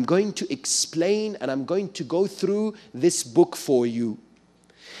 I'm going to explain and I'm going to go through this book for you.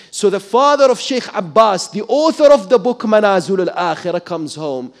 So the father of Sheikh Abbas, the author of the book Manazil al-Akhirah, comes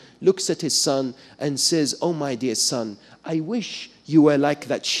home, looks at his son and says, oh my dear son, I wish you were like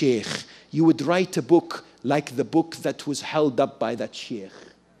that Sheikh. You would write a book like the book that was held up by that Sheikh.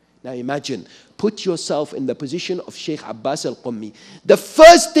 Now imagine, put yourself in the position of Sheikh Abbas al-Qummi. The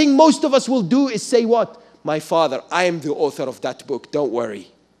first thing most of us will do is say what? My father, I am the author of that book, don't worry.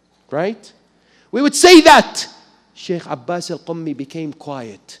 Right? We would say that. Sheikh Abbas al-Qummi became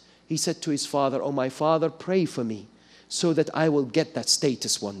quiet. He said to his father, oh my father, pray for me so that I will get that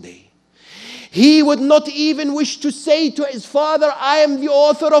status one day. He would not even wish to say to his father, I am the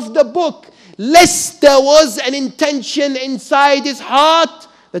author of the book, lest there was an intention inside his heart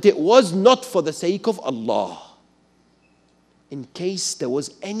that it was not for the sake of Allah. In case there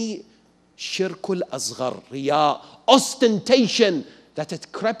was any shirkul asghar, riya, ostentation that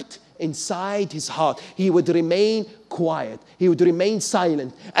had crept inside his heart, he would remain quiet. He would remain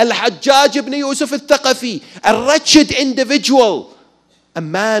silent. Al-Hajjaj ibn Yusuf al-Thaqafi, a wretched individual, a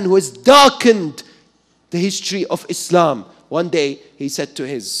man who has darkened the history of Islam. One day he said to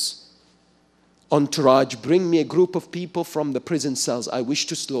his entourage, bring me a group of people from the prison cells. I wish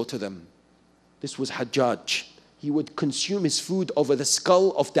to slaughter them. This was Hajjaj. He would consume his food over the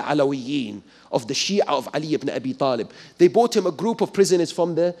skull of the Alawiyyin, of the Shia of Ali ibn Abi Talib. They brought him a group of prisoners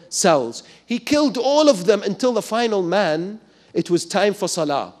from the cells. He killed all of them until the final man. It was time for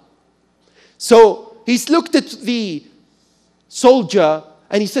Salah. So he looked at the soldier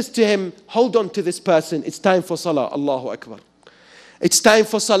and he says to him, hold on to this person. It's time for Salah. Allahu Akbar. It's time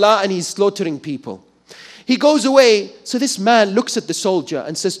for Salah, and he's slaughtering people. He goes away. So this man looks at the soldier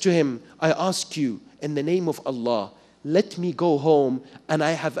and says to him, I ask you, in the name of Allah, let me go home, and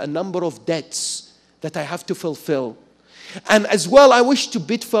I have a number of debts that I have to fulfill. And as well, I wish to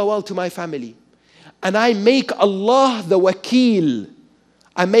bid farewell to my family. And I make Allah the wakil.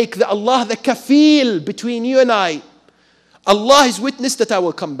 I make Allah the kafil between you and I. Allah is witness that I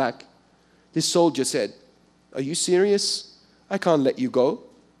will come back. This soldier said, are you serious? I can't let you go.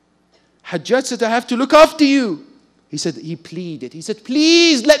 Hajjaj said, I have to look after you. He pleaded. He said,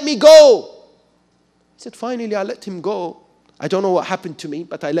 please let me go. He said, finally, I let him go. I don't know what happened to me,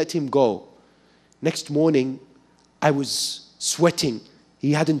 but I let him go. Next morning, I was sweating.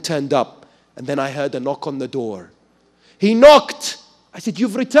 He hadn't turned up. And then I heard a knock on the door. He knocked. I said,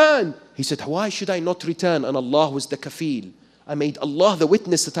 you've returned. He said, why should I not return? And Allah was the kafil. I made Allah the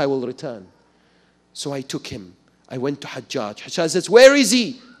witness that I will return. So I took him. I went to Hajjaj. Hajjaj says, where is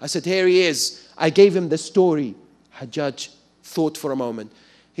he? I said, here he is. I gave him the story. Hajjaj thought for a moment.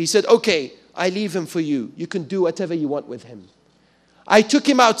 He said, okay, I leave him for you. You can do whatever you want with him. I took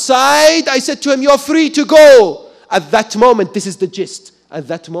him outside. I said to him, you're free to go. At that moment, this is the gist. At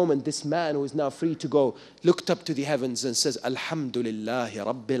that moment, this man who is now free to go looked up to the heavens and says, Alhamdulillahi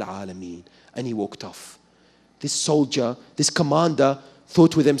Rabbil Alameen. And he walked off. This soldier, this commander,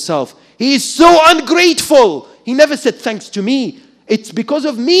 thought with himself, he is so ungrateful. He never said thanks to me. It's because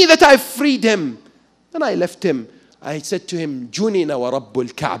of me that I freed him. Then I left him. I said to him, Junina wa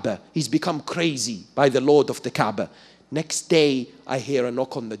Rabbul Kaaba. He's become crazy by the Lord of the Kaaba. Next day, I hear a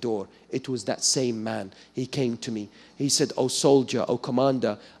knock on the door. It was that same man. He came to me. He said, oh soldier, oh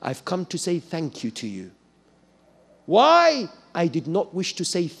commander, I've come to say thank you to you. Why? I did not wish to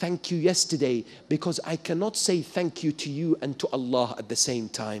say thank you yesterday because I cannot say thank you to you and to Allah at the same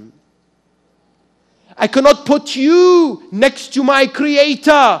time. I cannot put you next to my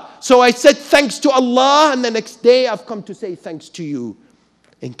Creator. So I said thanks to Allah, and the next day I've come to say thanks to you.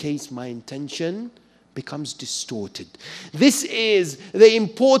 In case my intention becomes distorted. This is the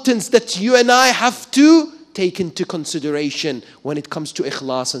importance that you and I have to take into consideration when it comes to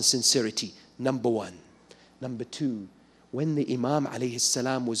ikhlas and sincerity. Number one. Number two, when the Imam alayhi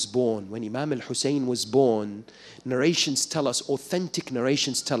salam was born, when Imam al-Hussein was born, narrations tell us, authentic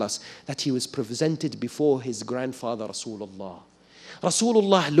narrations tell us that he was presented before his grandfather Rasulullah.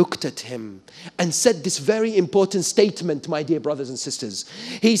 Rasulullah looked at him and said this very important statement, my dear brothers and sisters.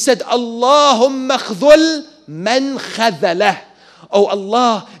 He said, Allahumma khadhul man khadhalah. Oh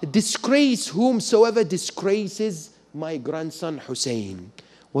Allah, disgrace whomsoever disgraces my grandson Hussein.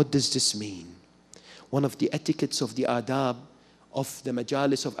 What does this mean? One of the etiquettes of the adab of the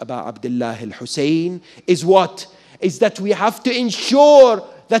majalis of Aba Abdullah al-Hussein is what? is that we have to ensure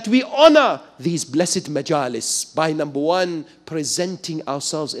that we honor these blessed majalis by, number one, presenting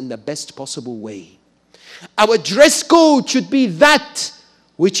ourselves in the best possible way. Our dress code should be that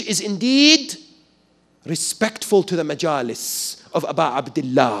which is indeed respectful to the majalis of Aba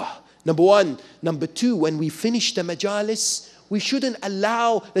Abdullah. Number one. Number two, when we finish the majalis, we shouldn't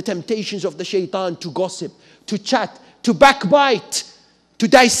allow the temptations of the shaitan to gossip, to chat, to backbite, to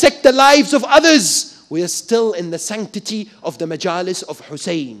dissect the lives of others. We are still in the sanctity of the majalis of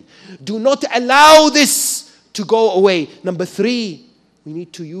Hussein. Do not allow this to go away. Number three, we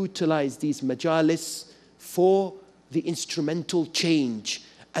need to utilize these majalis for the instrumental change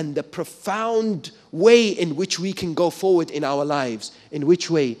and the profound way in which we can go forward in our lives. In which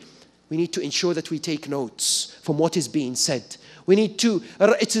way? We need to ensure that we take notes from what is being said.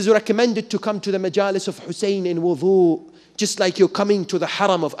 It is recommended to come to the majalis of Hussein in wudu, just like you're coming to the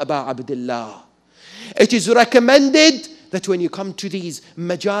haram of Aba Abdullah. It is recommended that when you come to these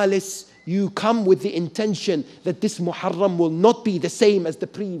majalis, you come with the intention that this Muharram will not be the same as the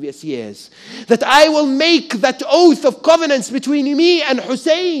previous years. That I will make that oath of covenants between me and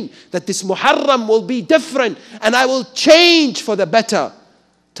Hussein, that this Muharram will be different and I will change for the better.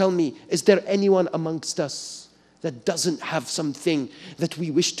 Tell me, is there anyone amongst us that doesn't have something that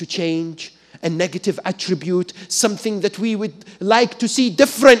we wish to change? A negative attribute, something that we would like to see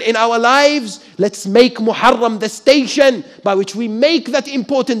different in our lives? Let's make Muharram the station by which we make that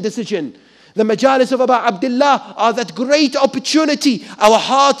important decision. The majalis of Aba Abdullah are that great opportunity. Our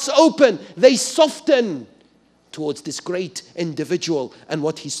hearts open, they soften towards this great individual and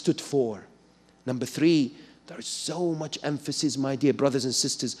what he stood for. Number three, there is so much emphasis, my dear brothers and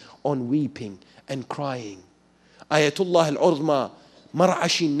sisters, on weeping and crying. Ayatullah al-Uzma,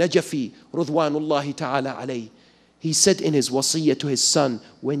 Mar'ashi Najafi, Ridwanullahi ta'ala alayh. He said in his wasiyah to his son,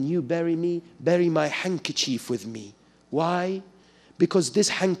 when you bury me, bury my handkerchief with me. Why? Because this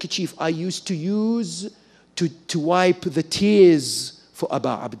handkerchief I used to use to wipe the tears for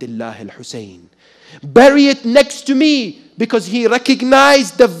Aba Abdullah al-Hussein. Bury it next to me because he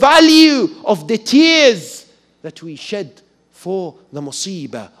recognized the value of the tears that we shed for the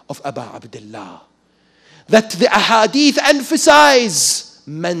musibah of Aba Abdullah. That the ahadith emphasize,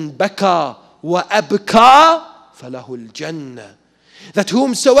 man baka wa abka falahul jannah. That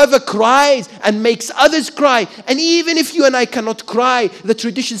whomsoever cries and makes others cry, and even if you and I cannot cry, the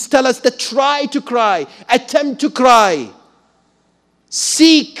traditions tell us that try to cry, attempt to cry.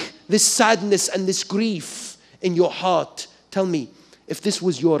 Seek this sadness and this grief in your heart. Tell me, if this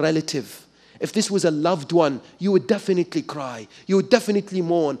was your relative, if this was a loved one, you would definitely cry. You would definitely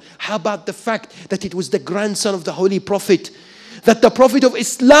mourn. How about the fact that it was the grandson of the Holy Prophet? That the Prophet of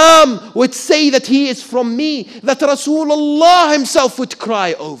Islam would say that he is from me. That Rasulullah himself would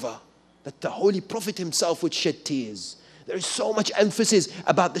cry over. That the Holy Prophet himself would shed tears. There is so much emphasis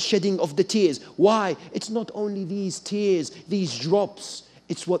about the shedding of the tears. Why? It's not only these tears, these drops.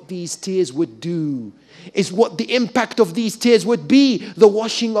 It's what these tears would do. It's what the impact of these tears would be. The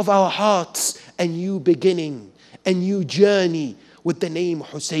washing of our hearts. A new beginning. A new journey with the name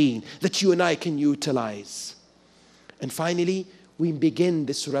Hussein that you and I can utilize. And finally, we begin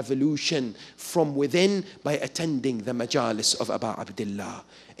this revolution from within by attending the majalis of Aba Abdullah.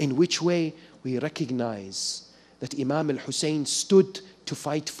 In which way? We recognize that Imam al-Hussein stood to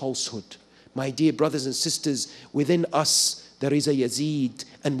fight falsehood. My dear brothers and sisters, within us there is a Yazid,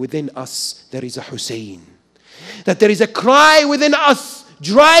 and within us there is a Hussein. That there is a cry within us,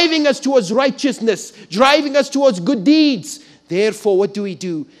 driving us towards righteousness, driving us towards good deeds. Therefore, what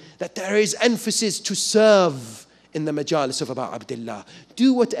do? That there is emphasis to serve in the majalis of Aba Abdullah.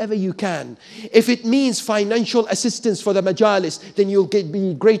 Do whatever you can. If it means financial assistance for the majalis, then you'll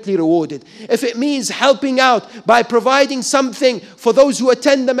be greatly rewarded. If it means helping out by providing something for those who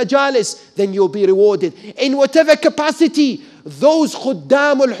attend the majalis, then you'll be rewarded. In whatever capacity, those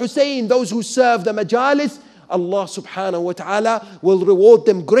khuddam al-Hussein, those who serve the majalis, Allah subhanahu wa ta'ala will reward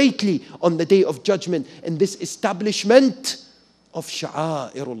them greatly on the day of judgment in this establishment of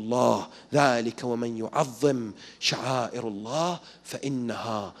شعائر الله. ذلك ومن يعظم شعائر الله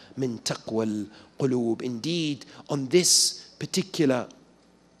فإنها من تقوى القلوب. Indeed, on this particular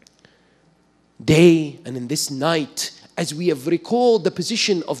day and in this night, as we have recalled the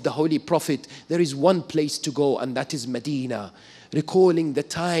position of the Holy Prophet, there is one place to go, and that is Medina. Recalling the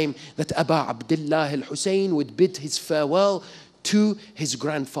time that Aba Abdullah al-Hussein would bid his farewell to his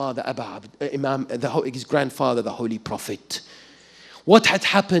grandfather, his grandfather, the Holy Prophet. What had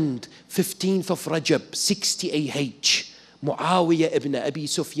happened? 15th of Rajab, 60 AH, Muawiyah ibn Abi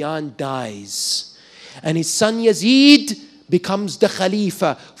Sufyan dies. And his son Yazid becomes the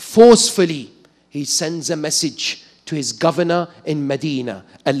Khalifa forcefully. He sends a message to his governor in Medina,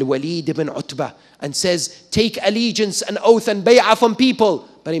 Al-Walid ibn Utbah, and says, take allegiance and oath and bay'ah from people,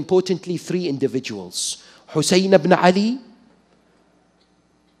 but importantly 3 individuals: Hussein ibn Ali,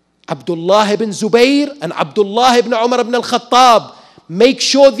 Abdullah ibn Zubayr, and Abdullah ibn Umar ibn al-Khattab. Make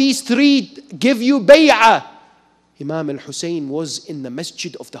sure these 3 give you bay'ah. Imam al-Hussein was in the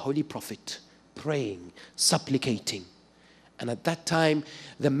masjid of the Holy Prophet, praying, supplicating. And at that time,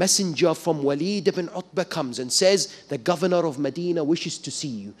 the messenger from Walid ibn Utbah comes and says, the governor of Medina wishes to see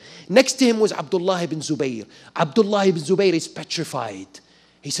you. Next to him was Abdullah ibn Zubayr. Abdullah ibn Zubayr is petrified.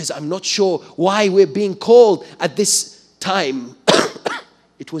 He says, I'm not sure why we're being called at this time.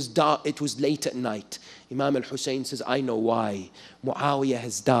 It was dark, it was late at night. Imam al-Hussein says, I know why. Muawiyah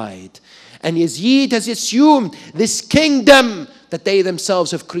has died. And Yazid has assumed this kingdom that they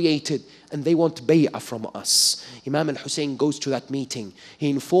themselves have created. And they want bay'ah from us. Imam al-Hussein goes to that meeting. He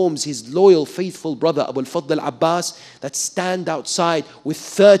informs his loyal, faithful brother Abu al-Fadl al-Abbas that stand outside with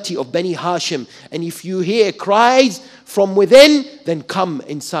 30 of Bani Hashim. And if you hear cries from within, then come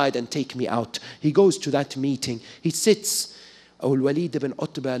inside and take me out. He goes to that meeting. He sits. Al-Walid ibn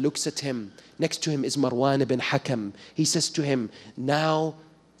Utbah looks at him. Next to him is Marwan ibn Hakam. He says to him, now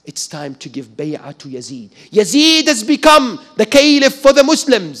it's time to give bay'ah to Yazid. Yazid has become the caliph for the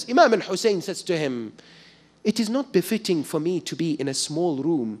Muslims. Imam al-Hussein says to him, it is not befitting for me to be in a small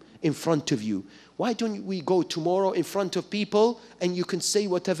room in front of you. Why don't we go tomorrow in front of people and you can say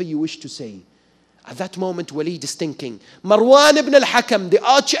whatever you wish to say? At that moment, Walid is thinking. Marwan ibn al-Hakam, the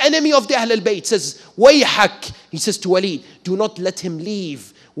arch enemy of the Ahl al-Bayt, says, Wayhak. He says to Walid, do not let him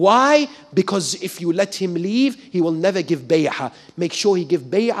leave. Why? Because if you let him leave, he will never give bay'ah. Make sure he give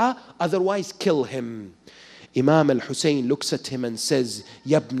bay'ah, otherwise kill him. Imam al-Hussein looks at him and says,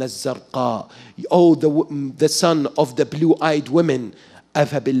 Yabna al-Zarqa, oh the son of the blue-eyed women,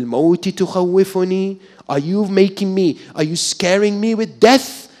 Afabil mawti tukhawwifuni? Are you scaring me with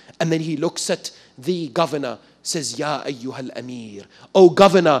death? And then he looks at the governor, says, Ya ayyuhal amir. Oh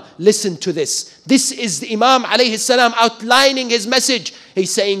governor, listen to this. This is the Imam alayhi salam outlining his message.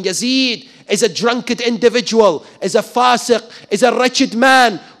 He's saying Yazid is a drunkard individual, is a fasiq, is a wretched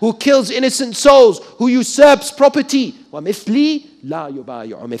man who kills innocent souls, who usurps property. وَمِثْلِي لَا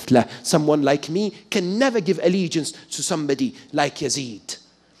يُبَايِعُ مِثْلَهُ. Someone like me can never give allegiance to somebody like Yazid.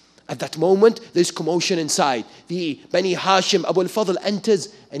 At that moment, there's commotion inside. The Bani Hashim, Abu al-Fadl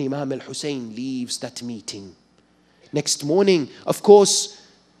enters, and Imam al-Hussein leaves that meeting. Next morning, of course,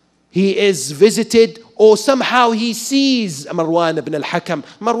 he is visited, or somehow he sees Marwan ibn al-Hakam.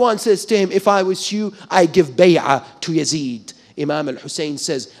 Marwan says to him, if I was you, I give bay'ah to Yazid. Imam al-Hussein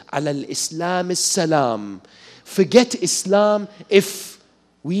says, Ala al-Islam is-salam. Forget Islam if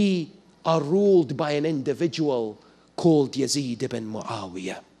we are ruled by an individual called Yazid ibn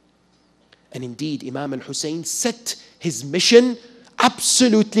Muawiyah. And indeed, Imam al-Hussein set his mission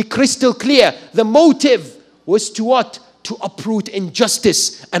absolutely crystal clear. The motive was to what? To uproot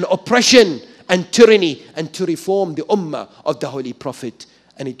injustice and oppression and tyranny, and to reform the ummah of the Holy Prophet.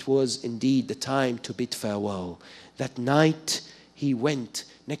 And it was indeed the time to bid farewell. That night, he went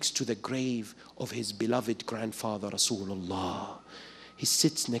next to the grave of his beloved grandfather, Rasulullah. He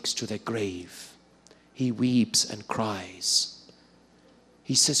sits next to the grave. He weeps and cries.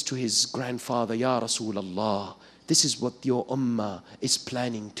 He says to his grandfather, Ya Rasulullah, this is what your ummah is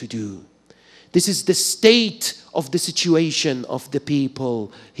planning to do. This is the state of the situation of the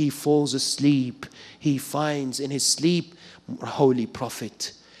people. He falls asleep. He finds in his sleep Holy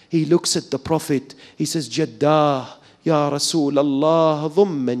Prophet. He looks at the Prophet. He says, Jaddah, Ya Rasulallah,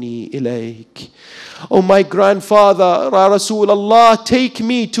 dhummani ilayk. Oh my grandfather, Ya Rasulallah, take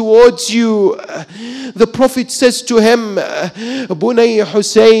me towards you. The Prophet says to him, Bunay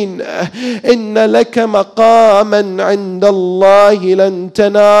Hussein, Inna laka maqaman 'inda Allahi lan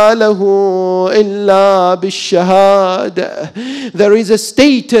tanalahu illa bishahada. There is a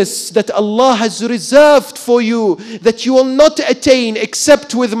status that Allah has reserved for you that you will not attain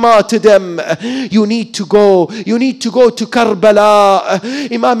except with martyrdom. You need to go. You need to go to Karbala.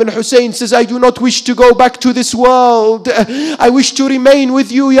 Imam al-Hussein says, I do not wish to go back to this world. I wish to remain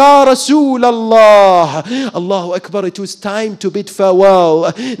with you, Ya Rasulallah. Allahu Akbar, it was time to bid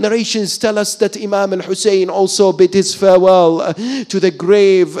farewell. Narrations tell us that Imam al-Hussein also bid his farewell to the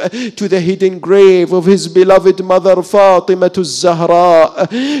grave, to the hidden grave of his beloved mother Fatima az-Zahra,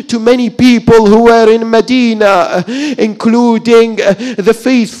 to many people who were in Medina, including the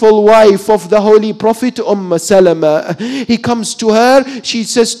faithful wife of the Holy Prophet, Salama. He comes to her, she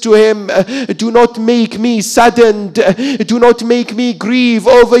says to him, do not make me saddened, do not make me grieve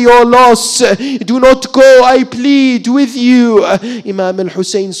over your loss, do not go, I plead with you. Imam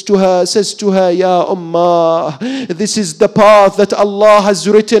al-Hussein says to her, Ya Ummah, this is the path that Allah has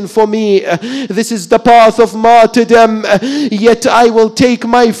written for me. This is the path of martyrdom. Yet I will take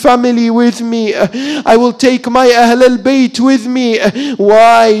my family with me. I will take my Ahl al-Bayt with me.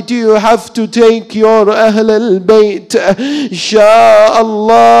 Why do you have to take your Ahl al-Bayt?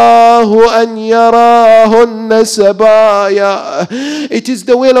 Sha'Allahu an yarahunna sabaya. It is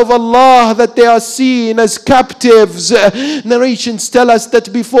the will of Allah that they are seen as captives. Narrations tell us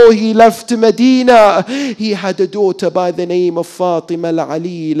that before he left Medina, he had a daughter by the name of Fatima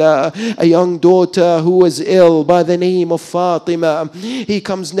al-Alila, a young daughter who was ill by the name of Fatima. He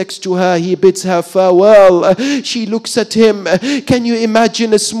comes next to her, he bids her farewell. She looks at him. Can you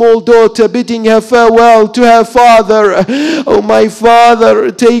imagine a small daughter bidding her farewell to her father? Oh, my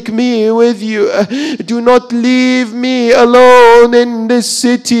father, take me with you. Do not leave me alone in this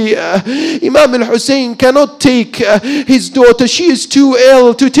city. Imam al-Hussein cannot take his daughter. She is too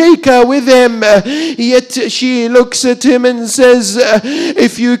ill to take her with him. Yet she looks at him and says,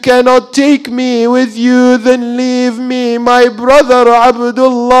 if you cannot take me with you, then leave me, my brother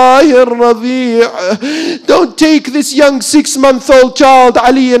Abdullah al-Radhi'. Don't take this young 6-month-old child,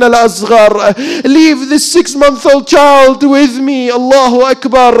 Ali al-Asghar. Leave this 6-month-old child with me. Allahu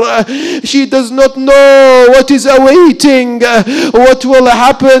Akbar. She does not know what is awaiting, what will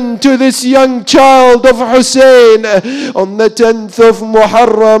happen to this young child of Hussein. On the 10th of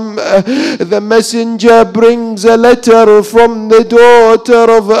Muharram, the messenger brings a letter from the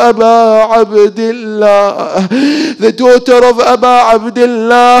daughter of Aba Abdullah. The daughter of Aba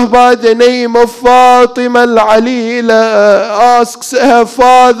Abdullah by the name of Fatima al-Alila asks her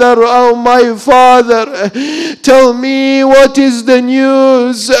father, oh my father, tell me what is the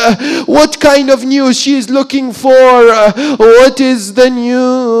news? What kind of news she is looking for? What is the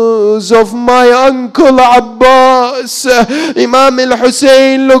news of my uncle Abbas? Imam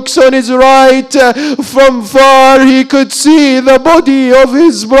al-Hussein looks on his right. From far he could see the body of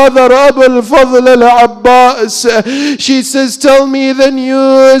his brother Abu al-Fadl al-Abbas. She says, tell me the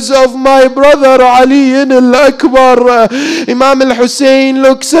news of my brother Ali al-Akbar. Imam al-Hussein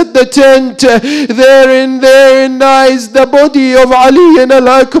looks at the tent. Therein lies the body of Ali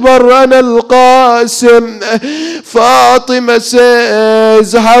al-Akbar and al-Qasim. Fatima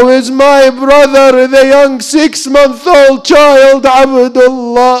says, how is my brother, the young 6-month-old child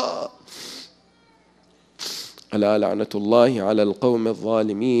Abdullah? ألا لعنة الله على القوم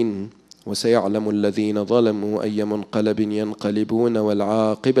الظالمين وسيعلم الذين ظلموا أي منقلب ينقلبون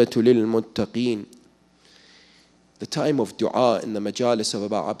والعاقبة للمتقين. The time of dua in the majalis of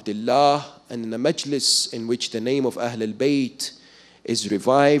Abu Abdullah and in the majlis in which the name of Ahl al-Bayt is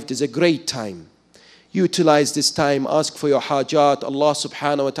revived is a great time. Utilize this time, ask for your hajat. Allah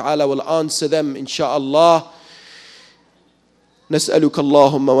subhanahu wa ta'ala will answer them insha'Allah. نسألك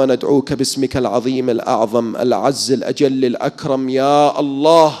اللهم وندعوك باسمك العظيم الأعظم العز الأجل الأكرم يا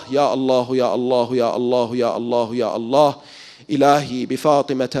الله يا الله يا الله يا الله يا الله يا الله إلهي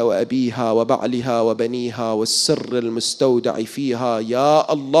بفاطمة وأبيها وبعلها وبنيها والسر المستودع فيها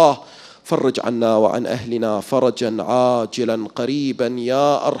يا الله فرج عنا وعن أهلنا فرجا عاجلا قريبا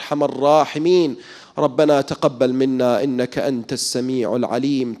يا أرحم الراحمين. ربنا تقبل منا إنك أنت السميع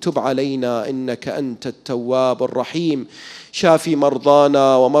العليم. تب علينا إنك أنت التواب الرحيم. شافي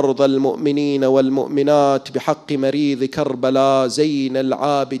مرضانا ومرضى المؤمنين والمؤمنات بحق مريض كربلاء زين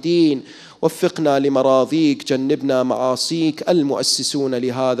العابدين. وفقنا لمراضيك جنبنا معاصيك. المؤسسون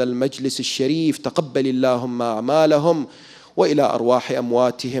لهذا المجلس الشريف تقبل اللهم أعمالهم. وإلى أرواح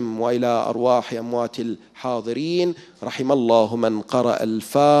أمواتهم وإلى أرواح أموات الحاضرين. رحم الله من قرأ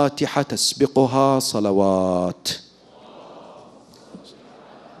الفاتحة تسبقها صلوات.